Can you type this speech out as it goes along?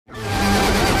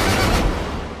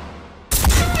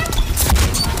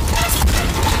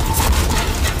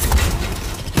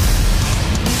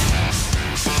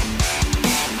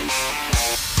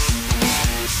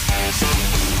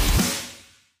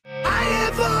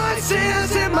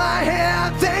voices in my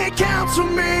head, they counsel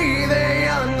me, they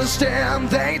understand,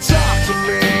 they talk to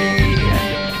me.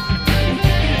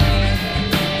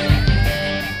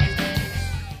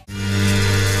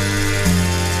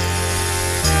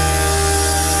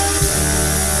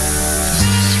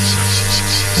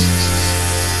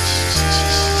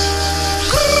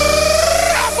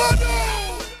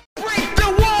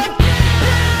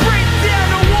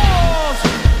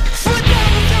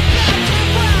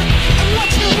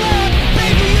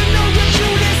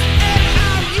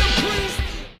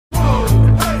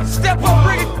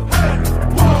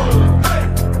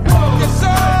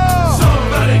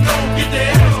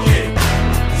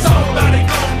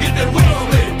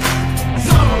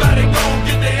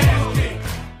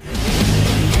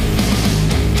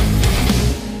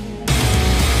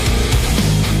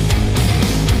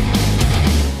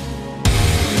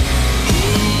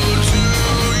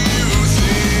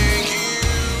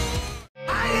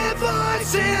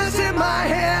 Voices in my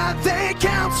head, they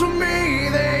counsel me,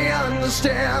 they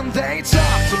understand, they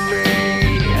talk to me.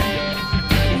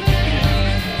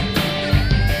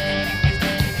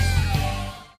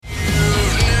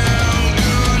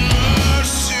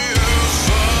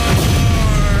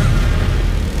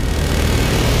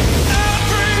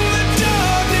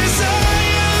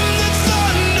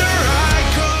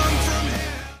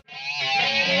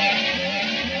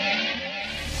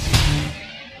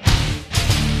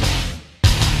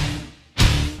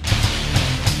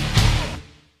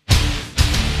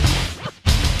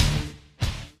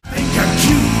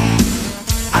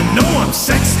 I'm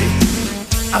sexy,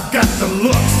 I've got the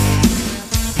looks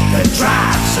that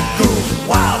drives a girl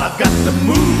wild. I've got the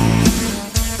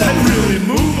moves that really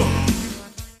move 'em.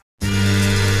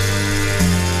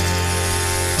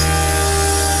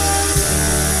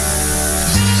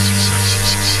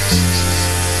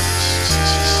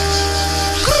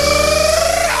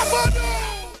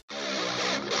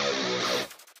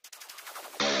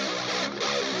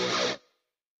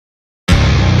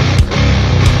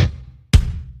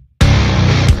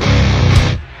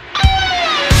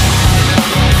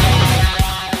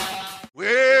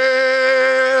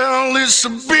 It's a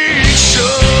big show.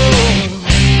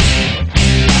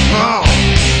 Oh,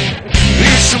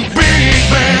 it's a big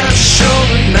bad show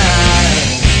tonight.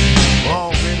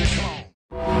 Oh, baby, come on.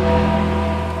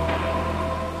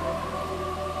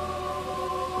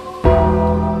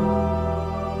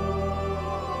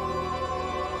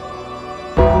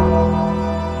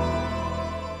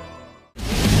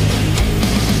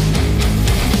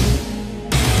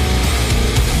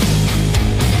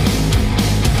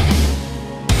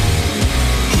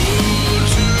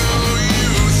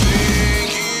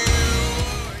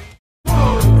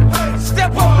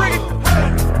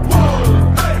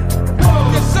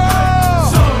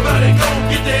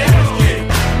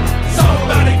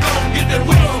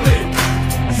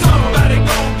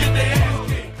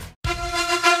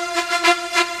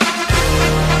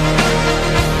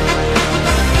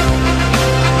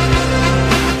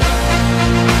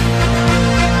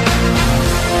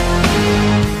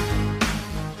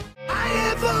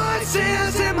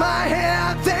 Voices in my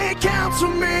head, they counsel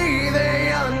me,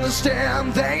 they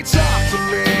understand, they talk.